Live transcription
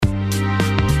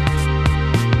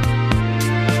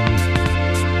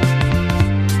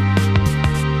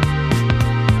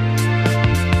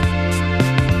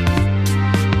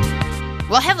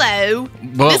hello.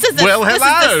 Well, This is the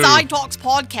hello. Side Talks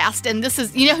podcast, and this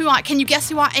is, you know who I, can you guess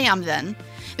who I am then?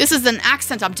 This is an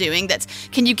accent I'm doing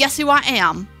can you guess who I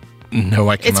am? No,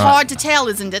 I cannot. It's hard to tell,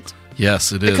 isn't it?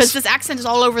 Yes, it is. Because this accent is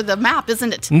all over the map,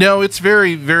 isn't it? No, it's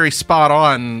very, very spot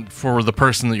on for the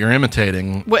person that you're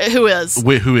imitating. Who is?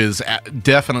 Who is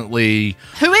definitely...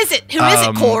 Who is it? Who is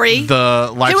it, Corey?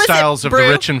 The lifestyles of the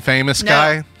rich and famous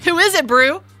guy. Who is it,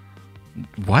 Brew?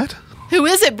 What? Who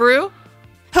is it, Brew?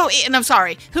 And I'm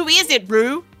sorry. Who is it,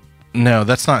 Brew? No,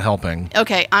 that's not helping.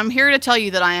 Okay, I'm here to tell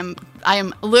you that I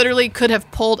am literally could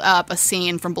have pulled up a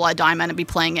scene from Blood Diamond and be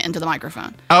playing it into the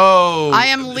microphone. Oh, I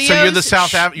am Leo's, so you're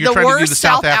you're trying to do the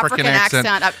South African accent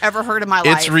I've ever heard in my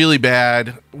life. It's really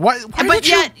bad. Why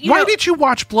did you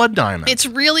watch Blood Diamond? It's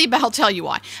really bad. I'll tell you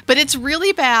why. But it's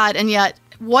really bad, and yet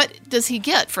what does he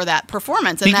get for that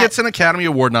performance? And he gets an Academy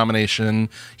Award nomination.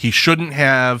 He shouldn't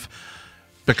have,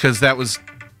 because that was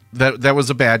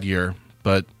a bad year.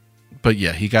 But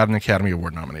yeah, he got an Academy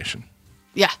Award nomination.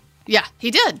 Yeah, he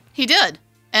did.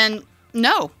 And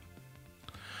no.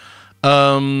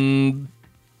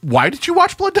 Why did you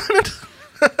watch Blood Diamond?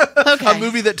 Okay. A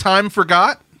movie that time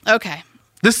forgot? Okay.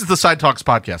 This is the Side Talks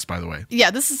podcast, by the way. Yeah,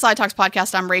 this is Side Talks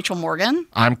podcast. I'm Rachel Morgan.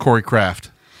 I'm Corey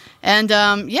Kraft. And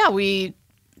we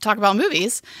talk about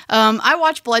movies. I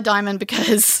watched Blood Diamond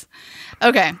because,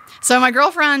 okay, so my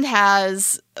girlfriend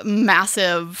has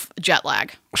massive jet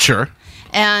lag. Sure.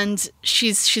 And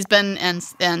she's been in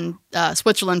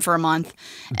Switzerland for a month.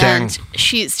 Dang. And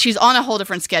she's on a whole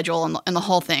different schedule and the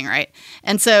whole thing, right?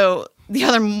 And so the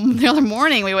other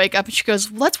morning we wake up and she goes,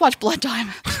 "Let's watch Blood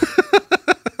Diamond."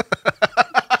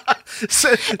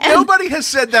 So, nobody has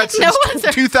said that since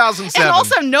 2007. And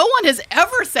also, no one has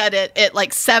ever said it at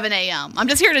like 7 a.m. I'm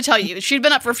just here to tell you. She'd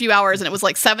been up for a few hours, and it was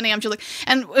like 7 a.m. She's like,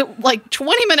 and like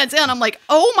 20 minutes in, I'm like,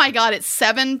 oh my God, it's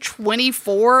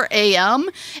 7:24 a.m.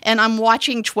 And I'm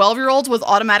watching 12-year-olds with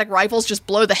automatic rifles just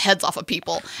blow the heads off of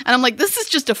people. And I'm like, this is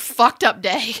just a fucked up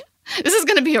day. This is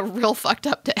going to be a real fucked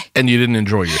up day. And you didn't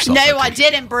enjoy yourself. No, I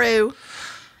didn't, Brew.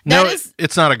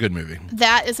 It's not a good movie.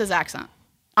 That is his accent.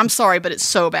 I'm sorry, but it's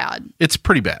so bad. It's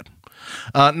pretty bad.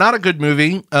 Not a good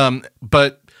movie,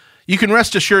 but you can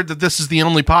rest assured that this is the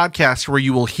only podcast where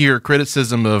you will hear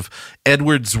criticism of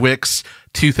Edward Zwick's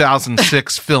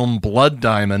 2006 film Blood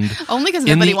Diamond. Only because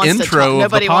nobody wants to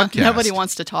talk. Nobody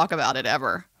wants to talk about it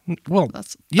ever. Well,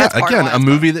 that's again, a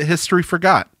movie that history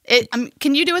forgot.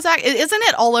 Can you do his act? Isn't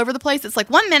it all over the place? It's like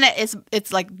 1 minute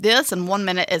it's like this, and 1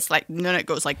 minute it's like, then it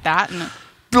goes like that, and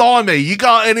blimey, you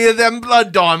got any of them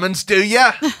blood diamonds, do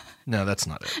ya? No, that's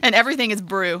not it. And everything is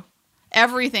Brew.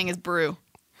 Everything is Brew.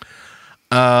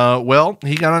 Well,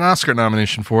 he got an Oscar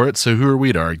nomination for it, so who are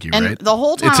we to argue, and right? The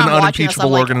whole time it's an I'm unimpeachable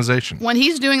like, organization. When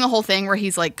he's doing the whole thing where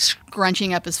he's like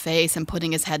scrunching up his face and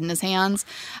putting his head in his hands,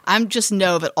 I'm just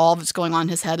know that all that's going on in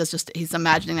his head is just he's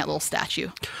imagining that little statue.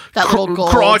 That little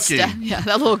gold that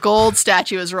little gold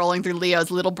statue is rolling through Leo's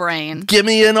little brain. Give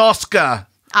me an Oscar.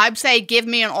 I'd say give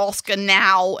me an Oscar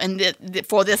now and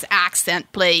for this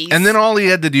accent, please. And then all he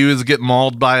had to do is get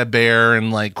mauled by a bear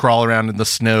and like crawl around in the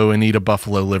snow and eat a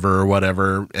buffalo liver or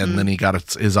whatever, and then he got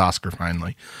his Oscar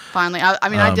finally. Finally,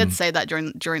 I did say that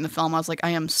during the film. I was like, I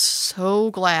am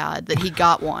so glad that he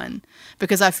got one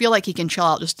because I feel like he can chill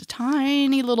out just a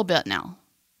tiny little bit now.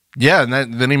 Yeah, and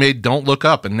then he made Don't Look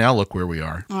Up, and now look where we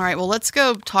are. All right, well, let's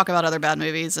go talk about other bad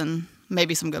movies and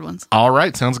maybe some good ones. All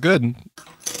right, sounds good.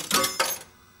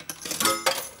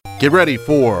 Get ready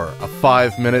for a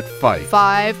 5-minute fight.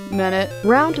 5-minute.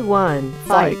 Round 1.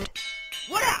 Fight.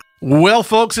 Well,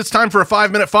 folks, it's time for a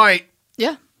 5-minute fight.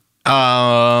 Yeah.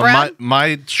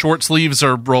 My short sleeves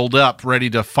are rolled up, ready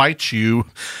to fight you.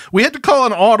 We had to call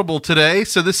an audible today,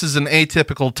 so this is an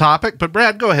atypical topic. But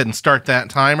Brad, go ahead and start that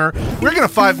timer. We're going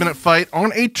to 5-minute fight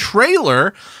on a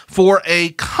trailer for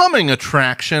a coming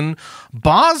attraction,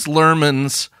 Baz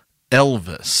Luhrmann's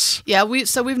Elvis. Yeah,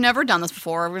 we've never done this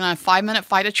before. We're going to 5-minute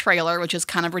fight a trailer, which is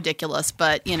kind of ridiculous,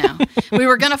 but you know, we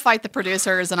were going to fight the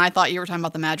producers, and I thought you were talking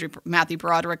about the Matthew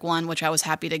Broderick one, which I was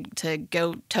happy to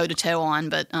go toe to toe on,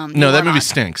 but no, that movie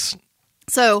stinks.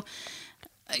 So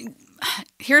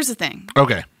here's the thing.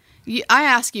 Okay. I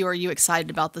ask you, are you excited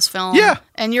about this film? Yeah.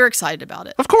 And you're excited about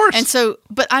it. Of course. And so,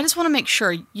 but I just want to make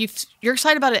sure you're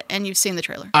excited about it and you've seen the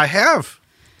trailer. I have.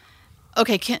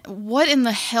 Okay, what in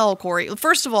the hell, Corey?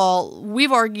 First of all,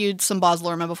 we've argued some Baz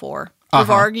Luhrmann before. We've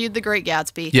argued The Great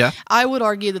Gatsby. Yeah. I would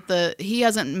argue that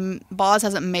Baz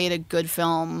hasn't made a good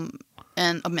film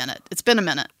in a minute. It's been a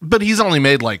minute. But he's only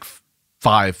made like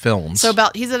 5 films. So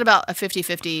he's at about a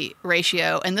 50-50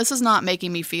 ratio, and this is not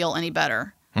making me feel any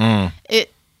better.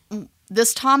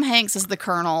 This Tom Hanks as the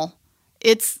Colonel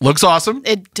looks awesome.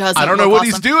 It doesn't. I don't know what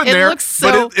he's doing there,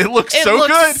 but it looks so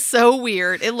good. So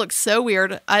weird. It looks so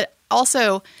weird.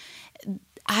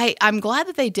 I'm glad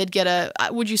that they did get a.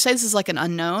 Would you say this is like an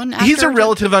unknown actor? He's a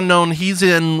relative unknown. He's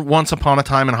in Once Upon a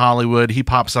Time in Hollywood. He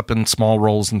pops up in small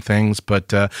roles and things. But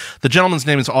the gentleman's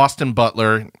name is Austin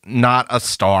Butler, not a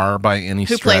star by any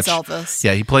stretch. Who plays Elvis?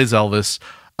 Yeah, he plays Elvis.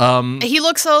 He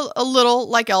looks a little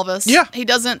like Elvis. Yeah. He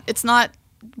doesn't. It's not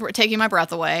taking my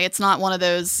breath away. It's not one of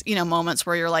those moments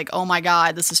where you're like, oh my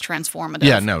God, this is transformative.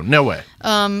 Yeah, no way.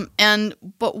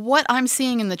 But what I'm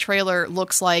seeing in the trailer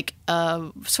looks like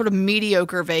a sort of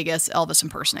mediocre Vegas Elvis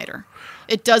impersonator.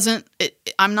 It doesn't.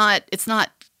 It's not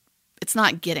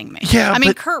getting me. Yeah, I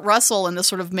mean, Kurt Russell in this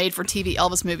sort of made-for-TV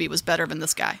Elvis movie was better than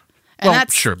this guy. And well,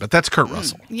 sure, but that's Kurt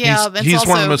Russell. Yeah, he's also,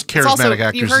 one of the most charismatic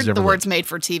actors. You heard ever the words lived.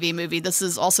 "made-for-TV" movie. This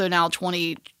is also now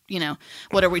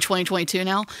 2022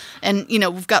 now, and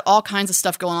we've got all kinds of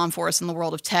stuff going on for us in the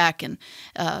world of tech and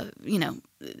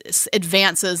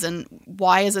advances. And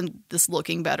why isn't this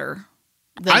looking better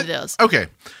than it is? Okay.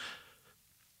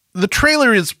 The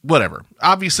trailer is whatever.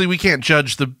 Obviously, we can't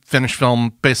judge the finished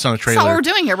film based on the trailer. That's all we're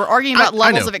doing here. We're arguing about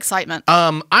levels of excitement.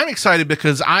 I'm excited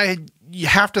because you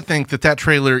have to think that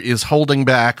trailer is holding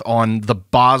back on the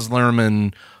Baz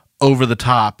Luhrmann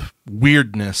over-the-top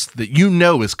weirdness that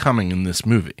is coming in this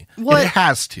movie. It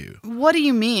has to. What do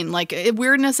you mean? Like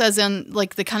weirdness as in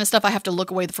like the kind of stuff I have to look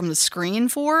away from the screen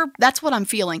for? That's what I'm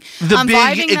feeling. I'm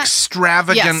big,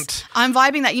 extravagant... Yes, I'm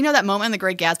vibing that. You know that moment in The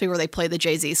Great Gatsby where they play the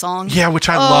Jay-Z song? Yeah, which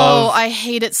I love. Oh, I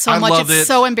hate it so much. It's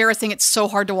so embarrassing. It's so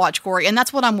hard to watch, Corey. And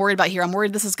that's what I'm worried about here. I'm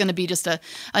worried this is going to be just a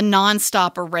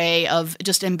nonstop array of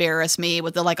just embarrass me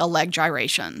with a leg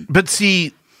gyration. But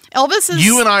see... Elvis is...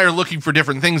 You and I are looking for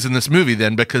different things in this movie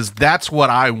then, because that's what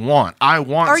I want. I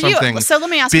want something so let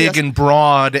me ask big you this. And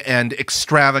broad and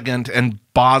extravagant and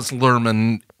Baz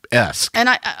Luhrmann-esque. And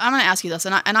I'm going to ask you this,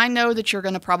 and I know that you're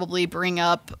going to probably bring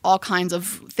up all kinds of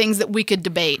things that we could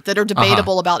debate, that are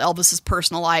debatable about Elvis's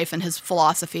personal life and his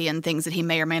philosophy and things that he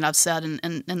may or may not have said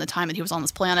in the time that he was on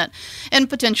this planet, and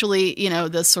potentially,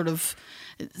 this sort of...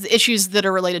 issues that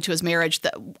are related to his marriage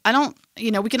that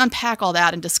we can unpack all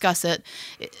that and discuss it.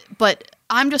 But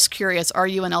I'm just curious, are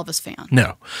you an Elvis fan?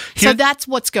 No. So that's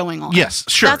what's going on. Yes,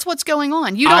 sure. That's what's going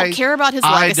on. You don't care about his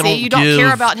legacy. You don't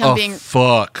care about him being...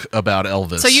 fuck about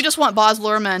Elvis. So you just want Baz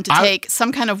Luhrmann to take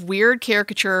some kind of weird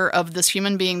caricature of this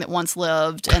human being that once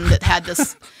lived and that had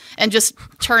this... and just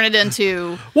turn it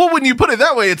into... Well, when you put it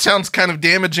that way, it sounds kind of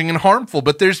damaging and harmful,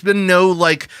 but there's been no,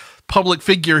 public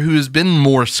figure who has been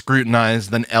more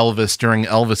scrutinized than Elvis during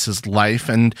Elvis's life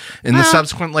and in the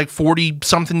subsequent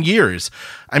 40-something years.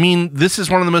 I mean, this is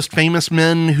one of the most famous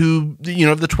men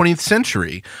of the 20th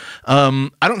century. I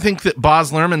don't think that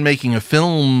Baz Luhrmann making a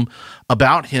film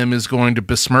about him is going to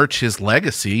besmirch his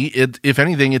legacy. If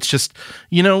anything, it's just,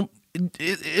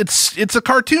 it's a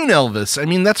cartoon Elvis. I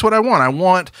mean, that's what I want. I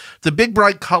want the big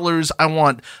bright colors. I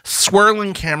want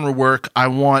swirling camera work. I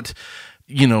want,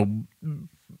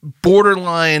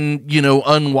 borderline,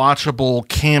 unwatchable,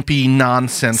 campy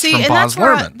nonsense from Baz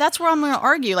Luhrmann. That's where I'm going to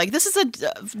argue. This is a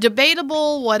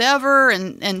debatable whatever,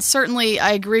 and certainly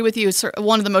I agree with you.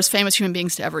 One of the most famous human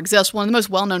beings to ever exist, one of the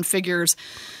most well-known figures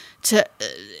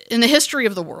in the history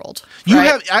of the world.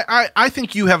 I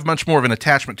think you have much more of an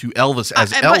attachment to Elvis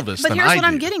as Elvis than I do. But here's what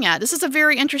I'm getting at. This is a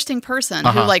very interesting person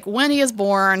who, when he is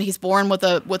born, he's born with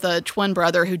a twin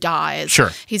brother who dies. Sure.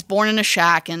 He's born in a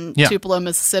shack in Tupelo,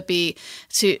 Mississippi,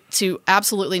 to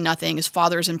absolutely nothing. His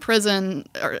father's in prison,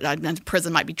 or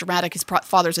prison might be dramatic. His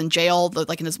father's in jail,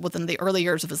 within the early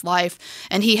years of his life,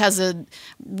 and he has a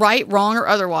right, wrong, or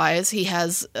otherwise, he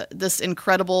has this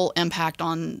incredible impact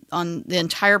on the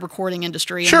entire recording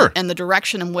industry. Sure. And the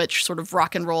direction in which sort of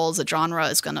rock and roll as a genre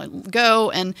is going to go,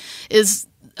 and is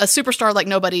a superstar like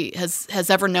nobody has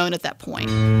ever known at that point.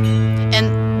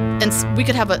 And we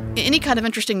could have any kind of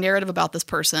interesting narrative about this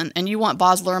person, and you want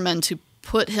Baz Luhrmann to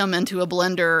put him into a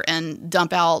blender and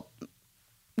dump out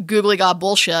googly god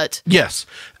bullshit. Yes,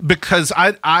 because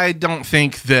I don't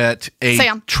think that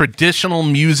traditional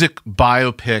music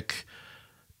biopic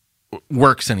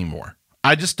works anymore.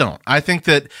 I just don't. I think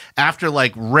that after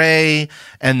Ray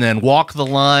and then Walk the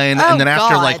Line and then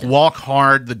after Walk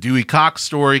Hard, the Dewey Cox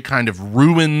story kind of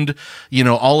ruined,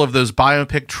 all of those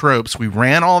biopic tropes. We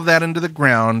ran all of that into the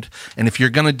ground. And if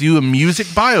you're going to do a music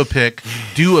biopic,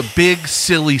 do a big,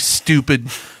 silly,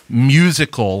 stupid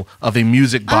musical of a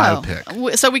music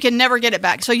biopic. So we can never get it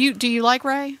back. So do you like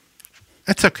Ray?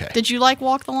 It's okay. Did you like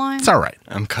Walk the Line? It's all right.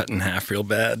 I'm cut in half real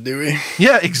bad, Dewey.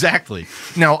 Yeah, exactly.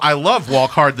 Now, I love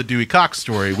Walk Hard, the Dewey Cox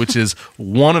story, which is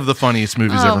one of the funniest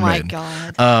movies ever made. Oh,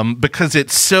 my God. Because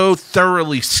it so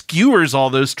thoroughly skewers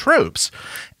all those tropes.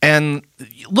 And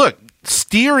look,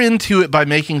 steer into it by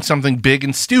making something big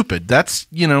and stupid. That's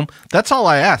all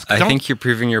I ask. I think you're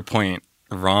proving your point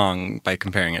wrong by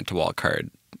comparing it to Walk Hard,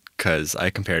 because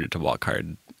I compared it to Walk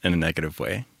Hard in a negative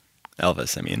way.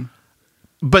 Elvis, I mean.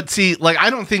 But see, like, I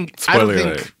don't think.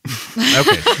 alert.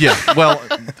 Okay, yeah. Well,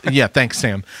 yeah. Thanks,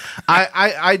 Sam.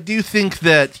 I do think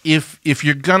that if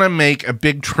you're gonna make a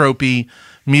big tropey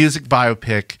music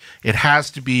biopic, it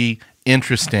has to be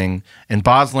interesting, and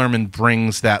Baz Luhrmann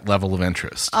brings that level of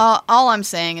interest. All I'm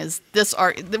saying is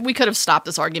we could have stopped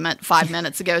this argument 5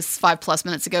 minutes ago, 5+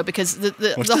 minutes ago, because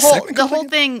the whole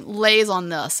thing lays on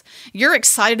this. You're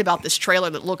excited about this trailer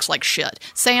that looks like shit,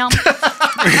 Sam.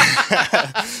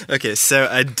 Okay, so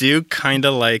I do kind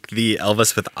of like the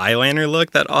Elvis with eyeliner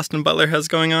look that Austin Butler has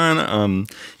going on.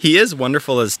 He is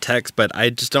wonderful as Tex, but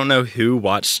I just don't know who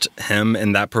watched him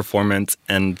in that performance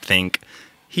and think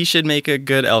he should make a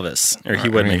good Elvis, or he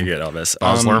would make a good Elvis.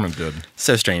 Baz Luhrmann did.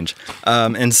 So strange.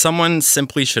 And someone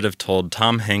simply should have told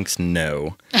Tom Hanks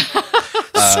no.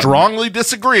 Strongly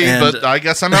disagree, but I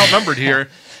guess I'm outnumbered here.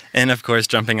 And of course,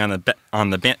 jumping on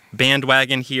the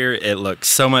bandwagon here, it looks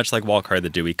so much like Walk Hard, the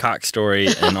Dewey Cox story,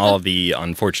 in all the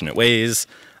unfortunate ways.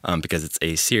 Because it's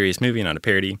a serious movie, not a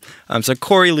parody. So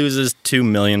Corey loses 2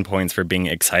 million points for being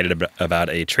excited about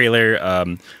a trailer.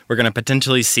 We're going to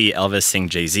potentially see Elvis sing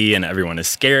Jay-Z, and everyone is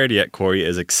scared, yet Corey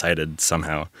is excited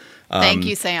somehow. Thank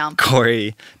you, Sam.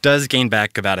 Corey does gain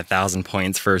back about 1,000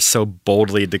 points for so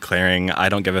boldly declaring, I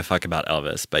don't give a fuck about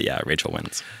Elvis. But yeah, Rachel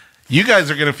wins. You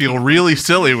guys are going to feel really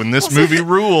silly when this movie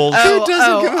rules. Who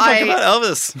doesn't give a fuck about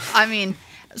Elvis? I mean...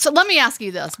 So let me ask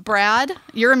you this, Brad.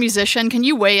 You're a musician. Can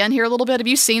you weigh in here a little bit? Have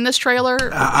you seen this trailer?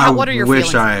 What are your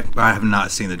feelings? I have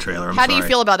not seen the trailer. How do you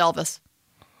feel about Elvis?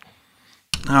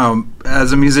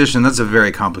 As a musician, that's a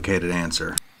very complicated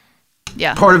answer.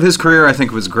 Yeah. Part of his career, I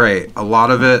think, was great. A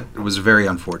lot of it was very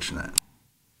unfortunate.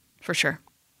 For sure.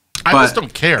 I just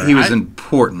don't care. He was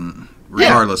important,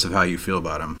 regardless of how you feel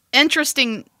about him.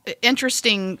 Interesting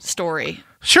story.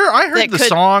 Sure, I heard the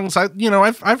songs. I've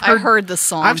heard the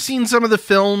songs. I've seen some of the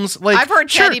films. Like I've heard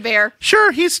Teddy Bear.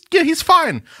 Sure, he's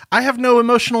fine. I have no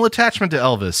emotional attachment to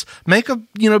Elvis. Make a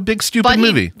big stupid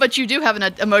movie. But you do have an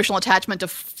emotional attachment to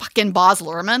fucking Baz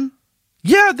Luhrmann.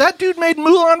 Yeah, that dude made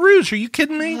Moulin Rouge. Are you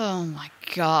kidding me? Oh my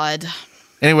God.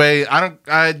 Anyway,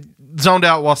 I zoned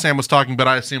out while Sam was talking, but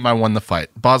I assume I won the fight.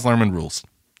 Baz Luhrmann rules.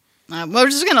 We're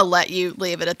just gonna let you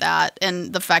leave it at that,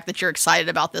 and the fact that you're excited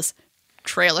about this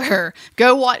trailer.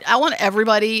 Go watch. I want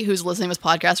everybody who's listening to this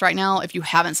podcast right now, if you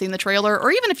haven't seen the trailer,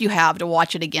 or even if you have, to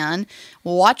watch it again.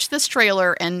 Watch this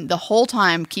trailer, and the whole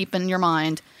time keep in your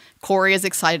mind, Corey is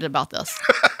excited about this.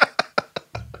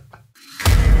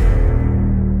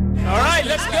 All right,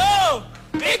 let's go.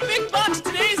 Big bucks.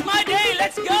 Today's my day.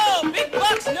 Let's go. Big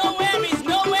bucks. No whammies.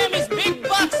 No whammies. Big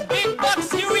bucks. Big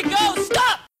bucks. Here we go.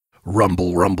 Stop.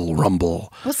 Rumble, rumble,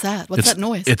 rumble. What's that? What's that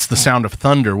noise? It's the sound of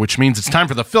thunder, which means it's time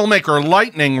for the Filmmaker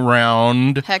Lightning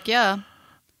Round. Heck yeah.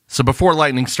 So before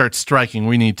lightning starts striking,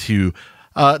 we need to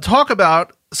talk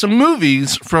about some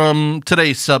movies from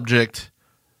today's subject.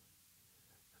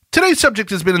 Today's subject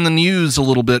has been in the news a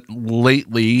little bit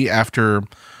lately after,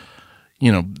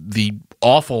 the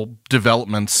awful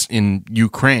developments in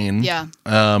Ukraine. Yeah.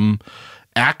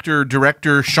 Actor,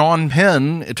 director Sean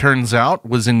Penn, it turns out,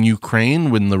 was in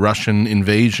Ukraine when the Russian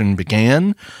invasion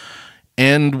began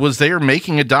and was there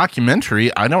making a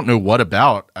documentary. I don't know what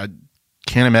about. I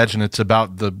can't imagine it's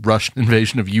about the Russian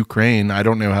invasion of Ukraine. I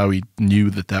don't know how he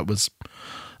knew that was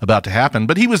about to happen,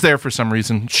 but he was there for some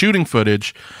reason shooting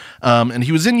footage. And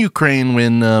he was in Ukraine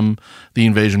when the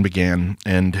invasion began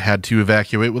and had to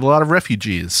evacuate with a lot of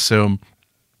refugees. So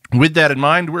with that in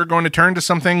mind, we're going to turn to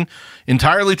something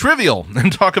entirely trivial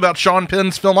and talk about Sean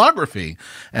Penn's filmography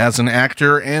as an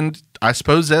actor and, I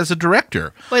suppose, as a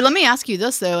director. Wait, let me ask you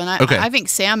this, though, and I think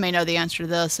Sam may know the answer to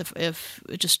this, if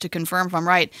just to confirm if I'm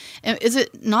right. Is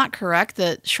it not correct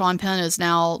that Sean Penn has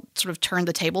now sort of turned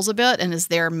the tables a bit and is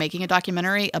there making a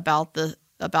documentary about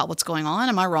what's going on?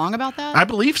 Am I wrong about that? I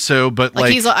believe so, but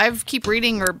I keep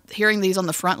reading or hearing these on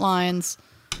the front lines.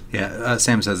 Yeah,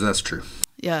 Sam says that's true.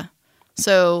 Yeah.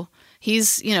 So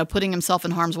he's, putting himself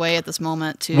in harm's way at this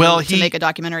moment to make a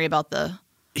documentary about the...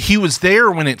 He was there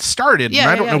when it started, and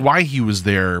I don't know why he was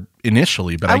there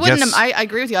initially, but I guess... I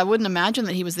agree with you. I wouldn't imagine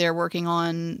that he was there working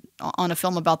on a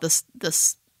film about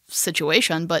this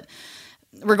situation, but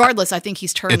regardless, I think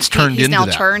he's turned... It's turned he's into now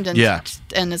that. turned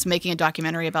and is making a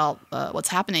documentary about what's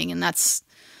happening, and that's...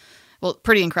 Well,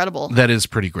 pretty incredible. That is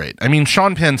pretty great. I mean,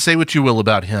 Sean Penn, say what you will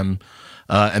about him,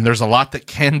 and there's a lot that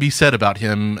can be said about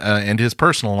him and his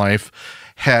personal life,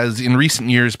 has in recent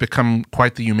years become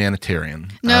quite the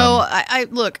humanitarian. No,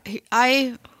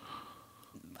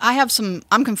 I have some.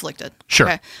 I'm conflicted. Sure.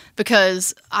 Okay?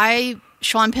 Because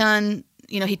Sean Penn,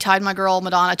 he tied my girl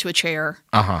Madonna to a chair.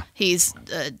 He's,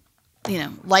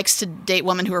 likes to date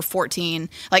women who are 14.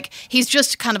 Like, he's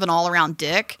just kind of an all around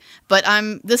dick. But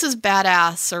this is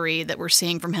badassery that we're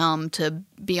seeing from him to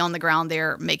be on the ground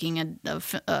there making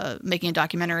a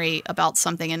documentary about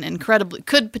something and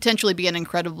could potentially be an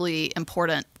incredibly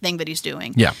important thing that he's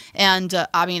doing. Yeah. And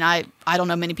I don't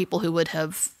know many people who would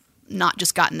have not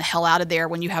just gotten the hell out of there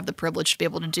when you have the privilege to be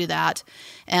able to do that.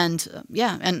 And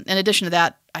and in addition to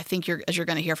that, I think as you're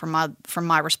going to hear from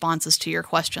my responses to your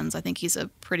questions, I think he's a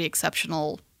pretty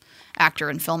exceptional actor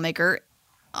and filmmaker.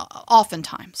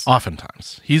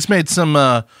 Oftentimes he's made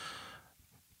some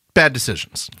bad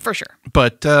decisions for sure,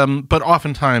 but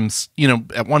oftentimes,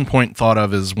 at one point thought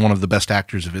of as one of the best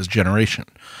actors of his generation.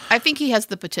 I think he has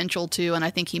the potential to, and I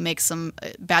think he makes some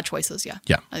bad choices. Yeah,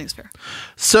 I think it's fair.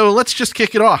 So let's just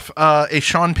kick it off. A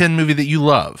Sean Penn movie that you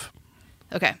love.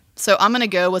 Okay, so I'm going to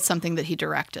go with something that he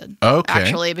directed. Okay,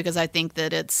 actually, because I think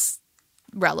that it's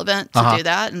relevant to do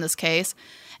that in this case.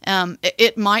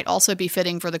 It might also be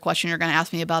fitting for the question you're going to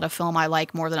ask me about a film I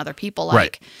like more than other people like.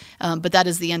 Right. But that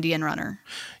is The Indian Runner.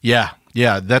 Yeah.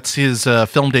 That's his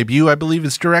film debut, I believe,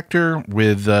 as director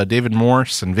with David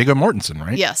Morse and Viggo Mortensen,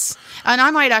 right? Yes. And I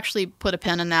might actually put a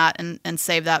pin in that and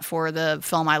save that for the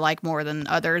film I like more than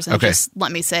others. And just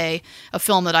let me say, a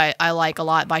film that I like a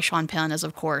lot by Sean Penn is,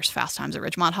 of course, Fast Times at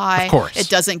Ridgemont High. Of course. It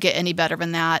doesn't get any better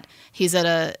than that. He's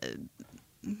at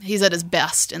his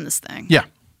best in this thing. Yeah.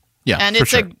 Yeah, and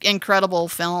it's an incredible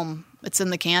film. It's in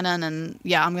the canon, and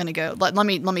I'm going to go. Let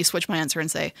me switch my answer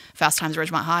and say Fast Times at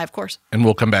Ridgemont High, of course. And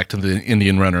we'll come back to the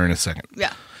Indian Runner in a second.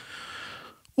 Yeah.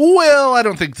 Well, I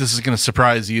don't think this is going to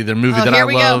surprise you. The movie that I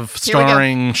love,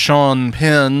 starring Sean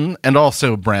Penn and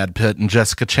also Brad Pitt and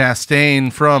Jessica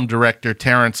Chastain, from director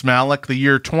Terrence Malick, the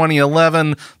year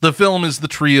 2011. The film is The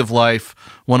Tree of Life,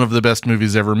 one of the best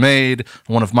movies ever made,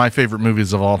 one of my favorite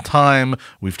movies of all time.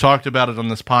 We've talked about it on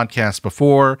this podcast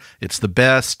before. It's the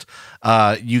best.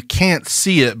 You can't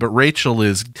see it, but Rachel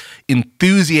is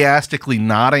enthusiastically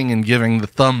nodding and giving the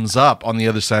thumbs up on the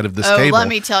other side of this table. Let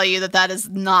me tell you that is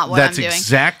not what I'm doing. That's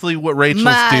exactly what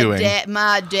Rachel's doing.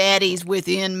 My daddy's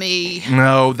within me.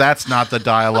 No, that's not the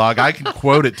dialogue. I can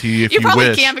quote it to you if you wish. You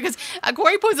probably can't, because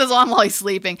Corey puts this on while he's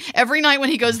sleeping. Every night when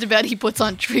he goes to bed, he puts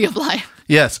on Tree of Life.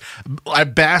 Yes. I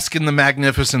bask in the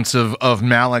magnificence of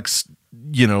Malick's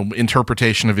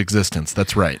interpretation of existence.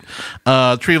 That's right.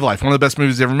 Tree of Life, one of the best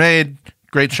movies ever made.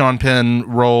 Great Sean Penn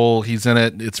role. He's in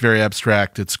it. It's very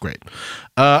abstract. It's great.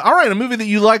 All right, a movie that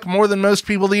you like more than most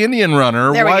people, The Indian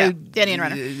Runner. There we go. The Indian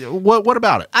Runner. What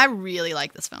about it? I really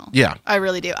like this film. Yeah. I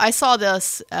really do. I saw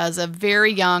this as a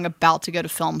very young, about to go to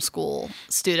film school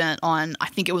student on, I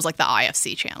think it was like the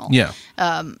IFC channel. Yeah.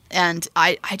 And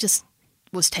I just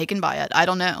was taken by it. I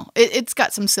don't know. It's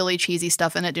got some silly, cheesy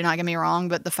stuff in it, do not get me wrong,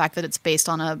 but the fact that it's based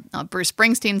on a Bruce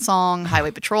Springsteen song,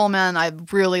 Highway Patrolman, I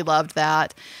really loved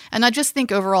that. And I just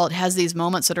think overall it has these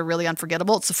moments that are really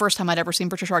unforgettable. It's the first time I'd ever seen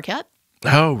Patricia Arquette.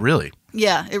 Oh, really?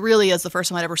 Yeah, it really is the first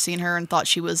time I'd ever seen her and thought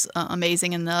she was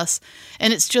amazing in this.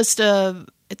 And it's just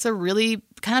it's a really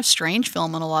kind of strange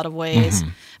film in a lot of ways,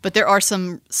 but there are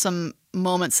some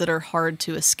moments that are hard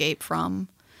to escape from.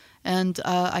 And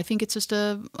I think it's just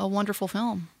a wonderful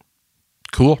film.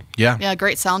 Cool. Yeah. Yeah.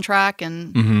 Great soundtrack,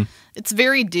 and it's a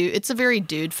very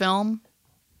dude film,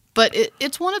 but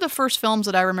it's one of the first films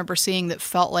that I remember seeing that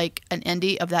felt like an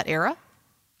indie of that era.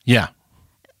 Yeah.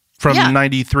 From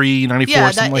 93, 94,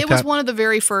 something like that. It was one of the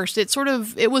very first. It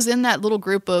was in that little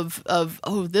group of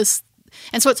this,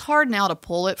 and so it's hard now to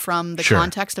pull it from the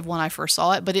context of when I first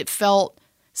saw it, but it felt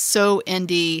so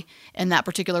indie in that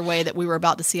particular way that we were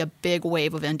about to see a big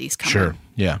wave of indies coming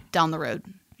down the road.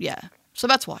 Yeah. So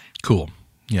that's why. Cool.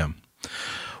 Yeah.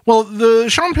 Well, the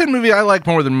Sean Penn movie I like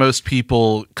more than most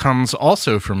people comes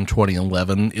also from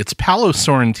 2011. It's Paolo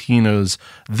Sorrentino's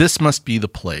This Must Be the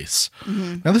Place.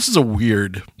 Now, this is a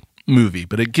weird movie,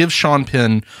 but it gives Sean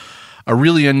Penn a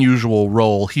really unusual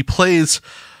role. He plays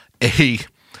a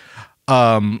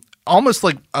almost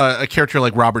like a character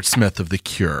like Robert Smith of The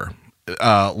Cure.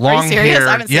 Long hair,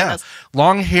 I haven't seen this.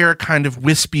 Long hair, kind of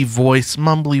wispy voice,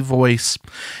 mumbly voice,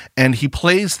 and he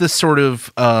plays this sort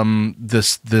of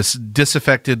this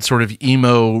disaffected sort of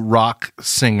emo rock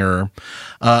singer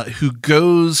who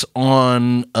goes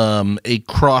on a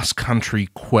cross country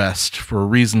quest for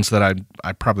reasons that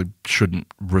I probably shouldn't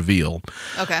reveal.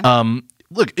 Okay.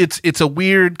 look, it's a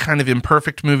weird kind of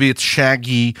imperfect movie. It's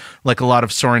shaggy, like a lot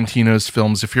of Sorrentino's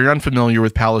films. If you're unfamiliar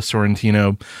with Paolo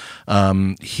Sorrentino,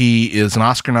 he is an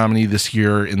Oscar nominee this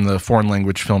year in the foreign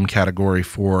language film category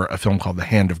for a film called The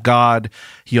Hand of God.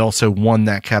 He also won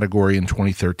that category in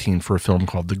 2013 for a film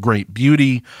called The Great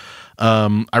Beauty.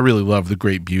 I really love The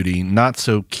Great Beauty. Not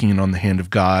so keen on The Hand of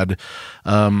God.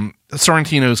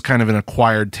 Sorrentino's kind of an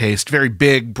acquired taste, very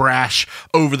big, brash,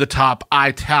 over-the-top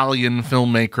Italian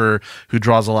filmmaker who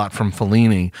draws a lot from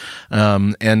Fellini.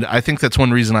 And I think that's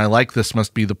one reason I like This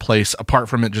Must Be the Place, apart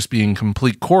from it just being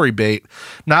complete Corey bait,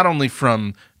 not only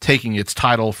from taking its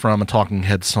title from a Talking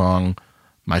Heads song,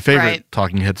 my favorite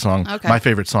Talking Heads song, my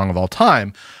favorite song of all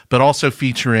time, but also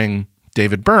featuring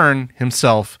David Byrne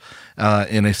himself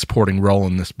in a supporting role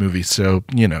in this movie. So,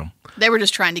 you know. They were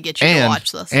just trying to get you to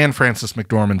watch this. And Frances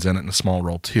McDormand's in it in a small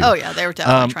role, too. Oh, yeah. They were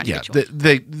definitely trying to get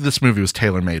you. This movie was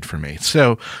tailor-made for me.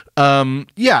 So,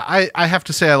 I have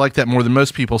to say I like that more than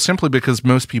most people, simply because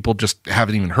most people just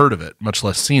haven't even heard of it, much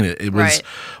less seen it. It was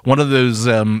one of those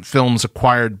films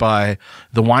acquired by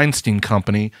the Weinstein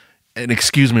Company, and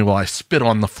excuse me while I spit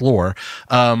on the floor,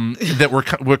 that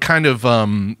were kind of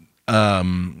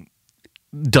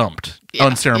dumped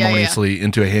unceremoniously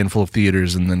into a handful of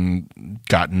theaters and then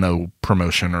got no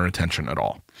promotion or attention at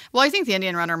all. Well, I think The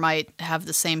Indian Runner might have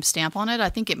the same stamp on it. I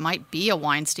think it might be a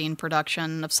Weinstein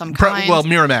production of some kind. Well,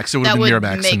 Miramax. It would have been Miramax.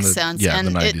 That would make sense. Yeah, and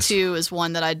the 90s. It, too, is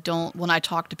one that I don't, when I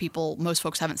talk to people, most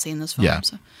folks haven't seen this film. Yeah,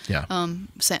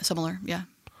 so, similar, yeah.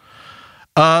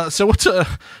 So what's a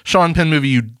Sean Penn movie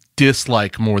you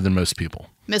dislike more than most people?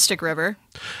 Mystic River.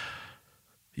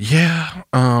 Yeah,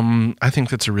 I think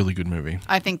that's a really good movie.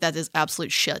 I think that is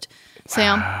absolute shit.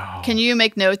 Sam, can you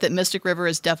make note that Mystic River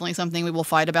is definitely something we will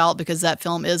fight about, because that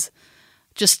film is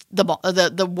just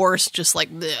the worst, just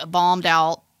like the bombed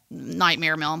out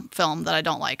nightmare film that I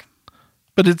don't like.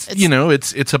 But it's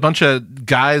a bunch of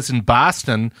guys in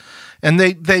Boston, and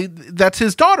they that's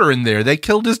his daughter in there. They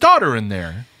killed his daughter in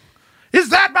there. Is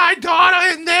that my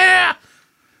daughter in there?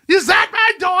 Is that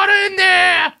my daughter in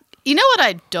there? You know what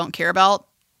I don't care about?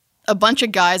 A bunch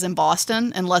of guys in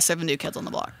Boston and less of New Kids on the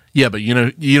Block. Yeah, but you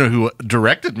know who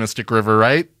directed Mystic River,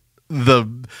 right? The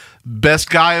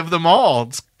best guy of them all,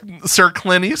 it's Sir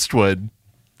Clint Eastwood.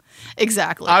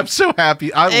 Exactly. I'm so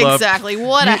happy. Exactly.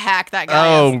 What a hack that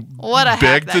guy is. What a hack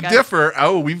that guy is. Beg to differ.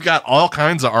 Oh, we've got all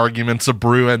kinds of arguments a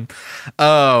brewing.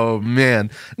 Oh,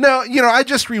 man. No, I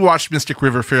just rewatched Mystic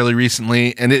River fairly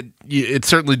recently, and it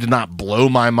certainly did not blow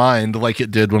my mind like it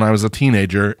did when I was a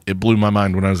teenager. It blew my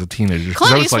mind when I was a teenager.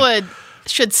 Clint Eastwood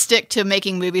should stick to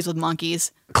making movies with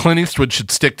monkeys. Clint Eastwood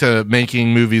should stick to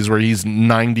making movies where he's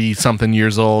 90-something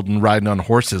years old and riding on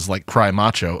horses like Cry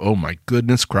Macho. Oh, my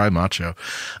goodness, Cry Macho.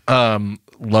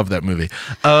 Love that movie.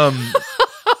 So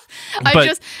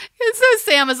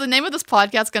Sam, is the name of this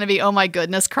podcast going to be Oh My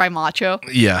Goodness, Cry Macho?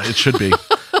 Yeah, it should be.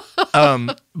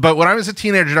 But when I was a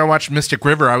teenager and I watched Mystic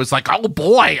River, I was like, oh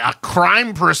boy, a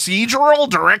crime procedural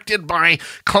directed by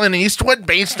Clint Eastwood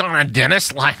based on a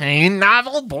Dennis Lehane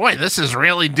novel? Boy, this is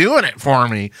really doing it for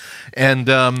me. And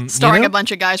starring a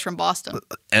bunch of guys from Boston.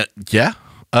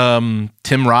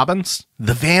 Tim Robbins,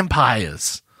 The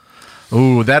Vampires.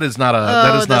 Ooh, that is not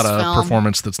a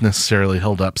performance that's necessarily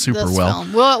held up super well.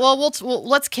 Well,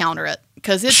 let's counter it,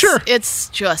 because it's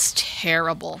just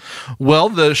terrible. Well,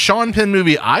 the Sean Penn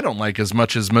movie I don't like as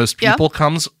much as most people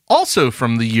comes also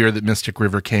from the year that Mystic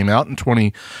River came out in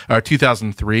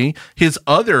 2003. His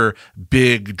other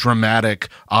big dramatic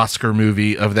Oscar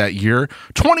movie of that year,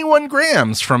 21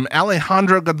 Grams from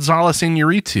Alejandro González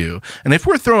Iñárritu. And if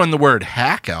we're throwing the word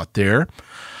hack out there,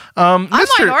 I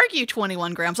might argue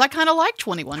 21 Grams. I kind of like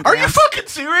 21 Grams. Are you fucking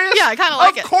serious? Yeah, I kind of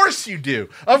like it. Of course you do.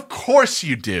 Of course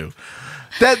you do.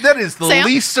 That is the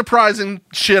least surprising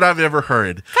shit I've ever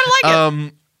heard. Kind of like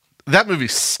it. That movie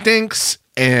stinks.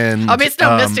 And it's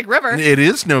no Mystic River. It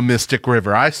is no Mystic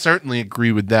River. I certainly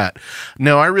agree with that.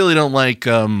 No, I really don't like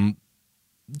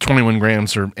 21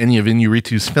 Grams or any of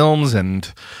Iñárritu's films,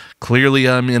 and clearly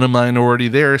I'm in a minority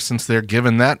there, since they're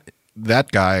giving that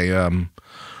guy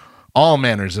all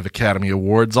manners of Academy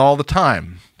Awards all the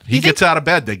time. He gets out of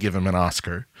bed, they give him an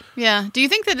Oscar. Yeah. Do you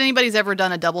think that anybody's ever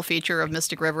done a double feature of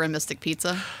Mystic River and Mystic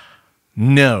Pizza?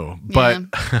 No, but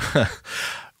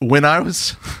when I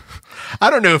was... I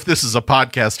don't know if this is a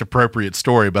podcast appropriate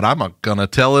story, but I'm going to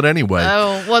tell it anyway.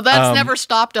 Oh, well, that's never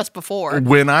stopped us before.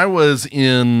 When I was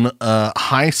in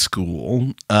high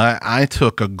school, I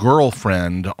took a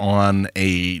girlfriend on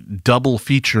a double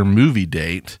feature movie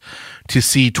date to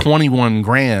see 21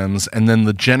 Grams and then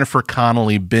the Jennifer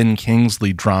Connelly, Ben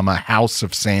Kingsley drama House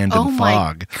of Sand and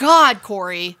Fog. Oh my God,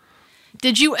 Corey.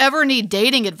 Did you ever need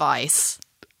dating advice?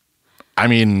 I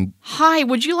mean, Hi,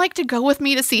 would you like to go with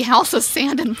me to see House of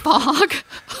Sand and Fog?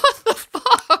 What the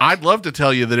fuck? I'd love to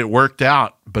tell you that it worked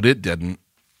out, but it didn't.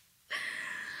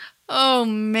 Oh,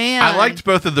 man. I liked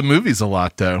both of the movies a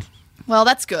lot, though. Well,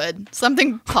 that's good.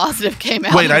 Something positive came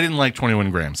out. Wait, I didn't like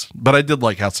 21 Grams, but I did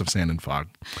like House of Sand and Fog.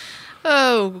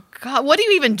 Oh, God. What do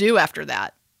you even do after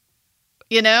that?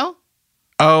 You know?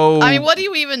 Oh. I mean, what do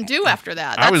you even do after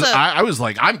that? I was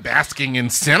like, I'm basking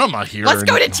in cinema here. Let's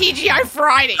go to TGI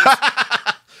Fridays.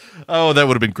 Oh, that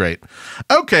would have been great.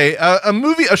 Okay,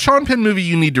 a Sean Penn movie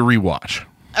you need to rewatch.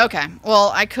 Okay.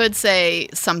 Well, I could say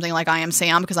something like I Am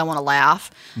Sam because I want to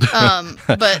laugh.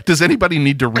 But Does anybody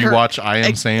need to rewatch I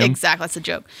Am Sam? Exactly. That's a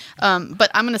joke.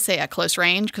 But I'm going to say At Close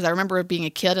Range because I remember being a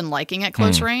kid and liking At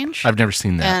Close Range. I've never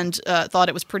seen that. And thought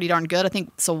it was pretty darn good. I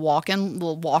think it's a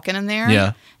little walk-in in there.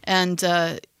 Yeah. And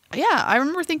yeah, I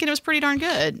remember thinking it was pretty darn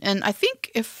good. And I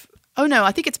think I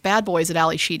think it's Bad Boys that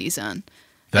Ali Sheedy's in.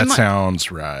 That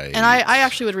sounds right. And I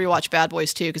actually would rewatch Bad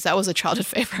Boys too because that was a childhood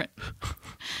favorite.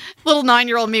 Little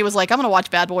 9-year-old me was like, I'm going to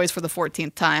watch Bad Boys for the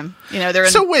 14th time. You know, they're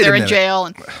in jail.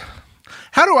 And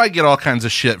how do I get all kinds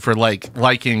of shit for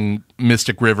liking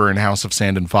Mystic River and House of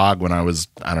Sand and Fog when I was,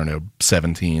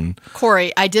 17?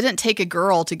 Corey, I didn't take a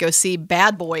girl to go see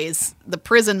Bad Boys, the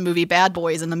prison movie Bad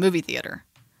Boys in the movie theater.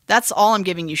 That's all I'm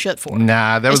giving you shit for.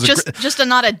 Nah, that was just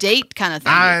not a date kind of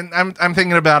thing. I'm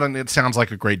thinking about it, and it sounds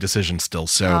like a great decision still.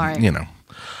 So right.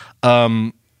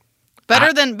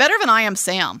 Better than I Am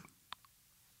Sam.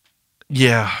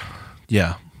 Yeah,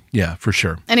 for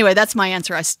sure. Anyway, that's my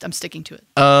answer. I'm sticking to it.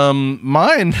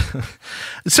 Mine.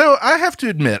 So I have to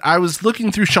admit, I was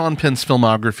looking through Sean Penn's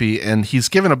filmography, and he's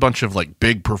given a bunch of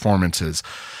big performances.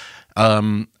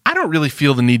 I don't really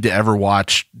feel the need to ever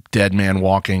watch Dead Man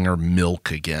Walking or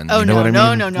Milk again. Oh, you know what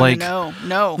I mean?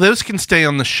 No. Those can stay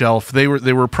on the shelf. They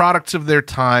were products of their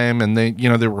time, and they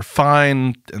were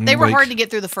fine. And they were hard to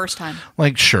get through the first time.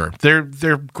 Sure,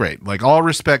 they're great. All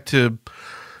respect to,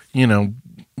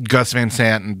 Gus Van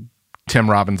Sant and Tim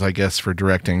Robbins, I guess, for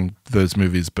directing those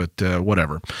movies, but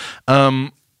whatever.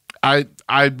 I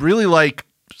really like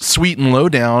Sweet and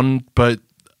Lowdown, but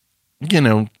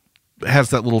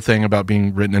has that little thing about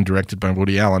being written and directed by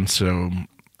Woody Allen, so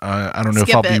I don't know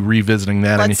if I'll be revisiting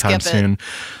that anytime soon.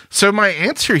 So my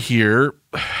answer here,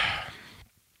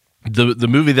 the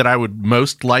movie that I would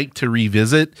most like to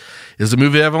revisit is a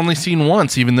movie I've only seen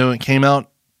once, even though it came out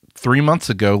 3 months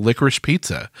ago, Licorice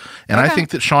Pizza. And I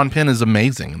think that Sean Penn is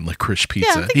amazing in Licorice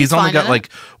Pizza. He's only got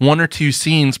 1 or 2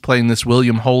 scenes playing this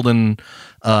William Holden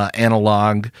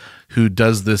analog who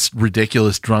does this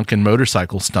ridiculous drunken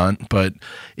motorcycle stunt, but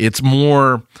it's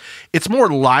more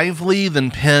lively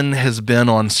than Penn has been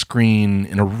on screen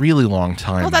in a really long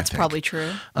time. Well, that's probably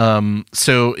true.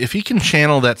 So if he can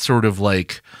channel that sort of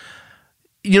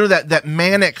that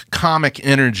manic comic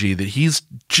energy that he's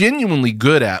genuinely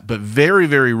good at, but very,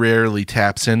 very rarely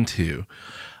taps into.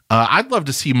 I'd love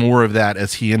to see more of that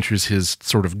as he enters his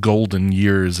sort of golden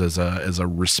years as a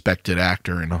respected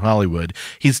actor in Hollywood.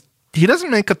 He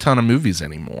doesn't make a ton of movies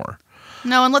anymore.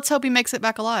 No, and let's hope he makes it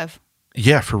back alive.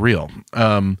 Yeah, for real.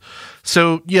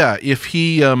 So yeah, if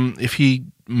he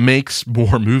makes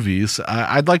more movies,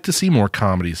 I'd like to see more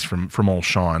comedies from old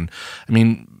Sean. I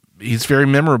mean, he's very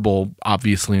memorable,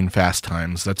 obviously, in Fast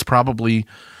Times. That's probably,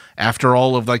 after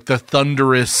all of the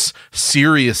thunderous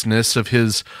seriousness of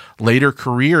his later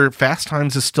career, Fast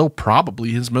Times is still probably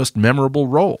his most memorable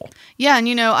role. Yeah,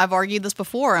 and I've argued this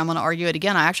before. I'm going to argue it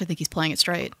again. I actually think he's playing it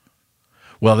straight.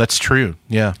 Well, that's true.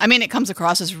 Yeah. I mean, it comes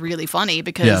across as really funny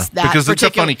because because it's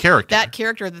a funny character. That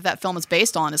character that film is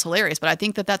based on is hilarious, but I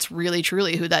think that that's really,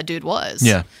 truly who that dude was.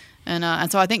 Yeah.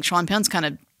 And so I think Sean Penn's kind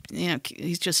of,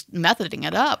 he's just methoding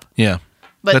it up. Yeah.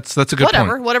 But that's a good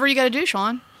point. Whatever you got to do,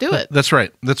 Sean, do it. That's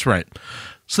right.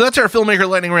 So that's our filmmaker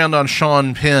lightning round on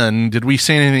Sean Penn. Did we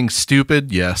say anything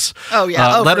stupid? Yes. Oh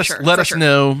yeah. Let us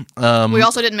know. We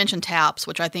also didn't mention Taps,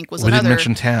 which I think was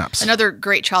another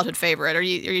great childhood favorite. Are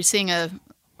you seeing a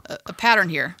pattern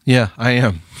here? Yeah, I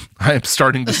am. I am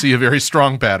starting to see a very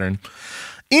strong pattern.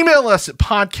 Email us at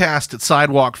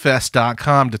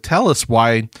podcast@sidewalkfest.com to tell us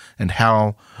why and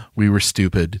how we were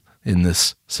stupid in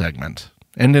this segment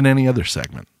and in any other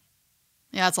segment.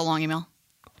 Yeah, it's a long email.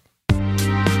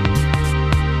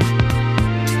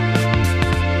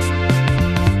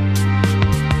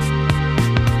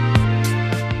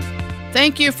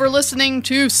 Thank you for listening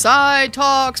to Side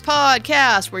Talks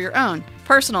Podcast. We're your own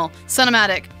personal,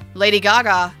 cinematic Lady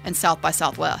Gaga and South by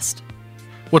Southwest.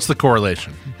 What's the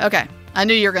correlation? Okay. I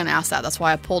knew you were going to ask that. That's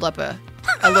why I pulled up a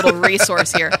little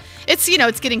resource here.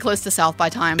 It's getting close to South by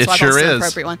time, so It I thought sure it's an is.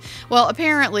 appropriate one. Well,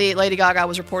 apparently Lady Gaga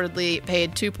was reportedly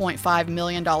paid $2.5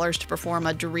 million to perform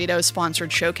a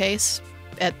Doritos-sponsored showcase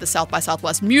at the South by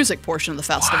Southwest music portion of the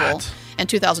festival What? in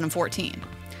 2014.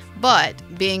 But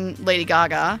being Lady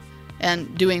Gaga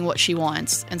and doing what she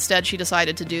wants, instead she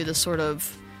decided to do this sort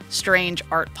of strange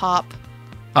art pop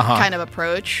kind of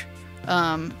approach,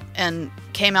 and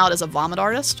came out as a vomit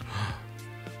artist.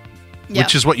 Yeah.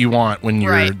 Which is what you want when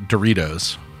you're Right.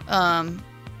 Doritos.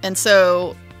 And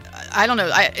so, I don't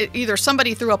know. Either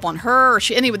somebody threw up on her, or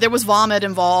anyway. There was vomit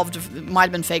involved. It might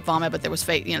have been fake vomit, but there was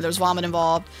fake. There was vomit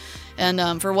involved.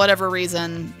 And for whatever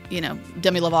reason,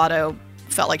 Demi Lovato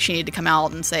felt like she needed to come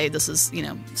out and say this is,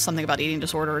 something about eating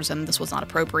disorders, and this was not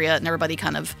appropriate. And everybody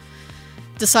kind of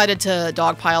decided to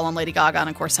dogpile on Lady Gaga. And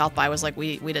of course, South by was like,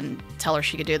 we didn't tell her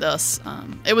she could do this.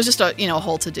 It was just a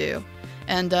whole to do.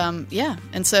 And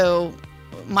and so.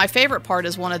 My favorite part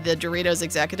is one of the Doritos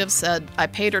executives said, I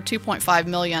paid her $2.5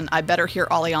 million. I better hear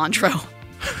Alejandro.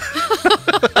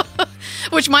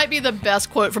 Which might be the best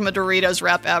quote from a Doritos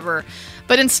rep ever.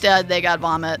 But instead, they got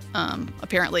vomit.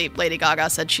 Apparently, Lady Gaga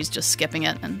said she's just skipping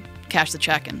it and cashed the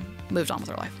check and moved on with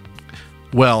her life.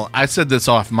 Well, I said this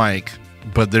off mic,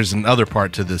 but there's another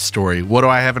part to this story. What do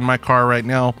I have in my car right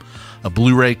now? A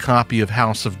Blu-ray copy of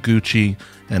House of Gucci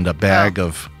and a bag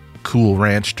of Cool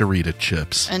Ranch Dorito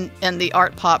chips. And the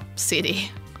Art Pop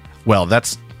CD. Well,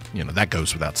 that's, that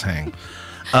goes without saying.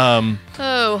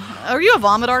 Oh, are you a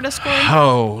vomit artist, Corey?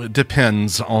 Oh, it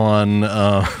depends on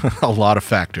a lot of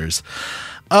factors.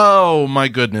 Oh, my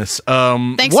goodness.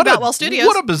 Thanks to Batwell Studios.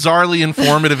 What a bizarrely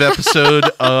informative episode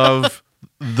of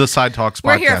the Side Talks podcast.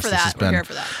 We're here for this has that. been. We're here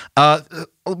for that.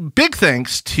 Big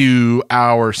thanks to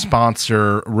our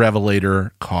sponsor,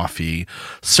 Revelator Coffee,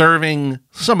 serving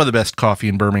some of the best coffee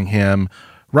in Birmingham,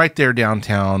 right there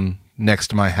downtown next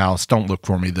to my house. Don't look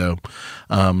for me, though.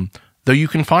 Though you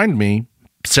can find me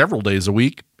several days a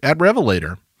week at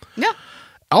Revelator. Yeah.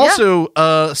 Also,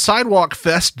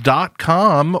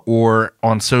 sidewalkfest.com or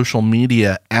on social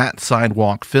media at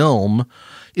Sidewalk Film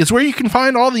is where you can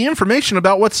find all the information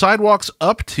about what Sidewalk's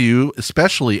up to,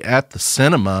 especially at the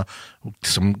cinema.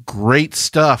 Some great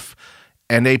stuff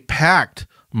and a packed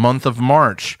month of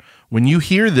March. When you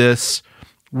hear this,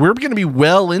 we're going to be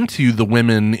well into the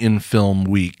Women in Film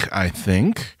Week, I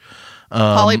think.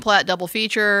 Polly Platt double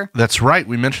feature. That's right.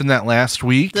 We mentioned that last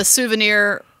week. The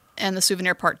Souvenir and the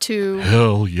Souvenir Part 2.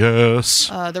 Hell yes.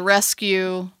 The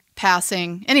Rescue.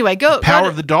 Passing. Anyway, go Power to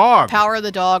of the Dog. Power of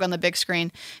the Dog on the big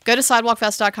screen. Go to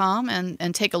sidewalkfest.com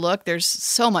and take a look. There's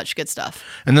so much good stuff.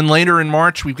 And then later in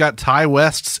March, we've got Ty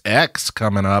West's X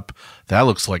coming up. That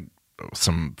looks like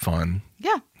some fun.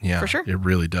 Yeah, for sure. It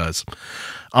really does.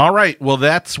 All right. Well,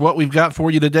 that's what we've got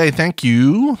for you today. Thank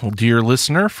you, dear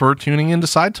listener, for tuning into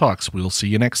Side Talks. We'll see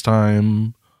you next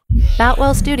time.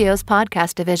 Batwell Studios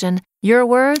Podcast Division. Your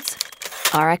words,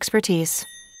 our expertise.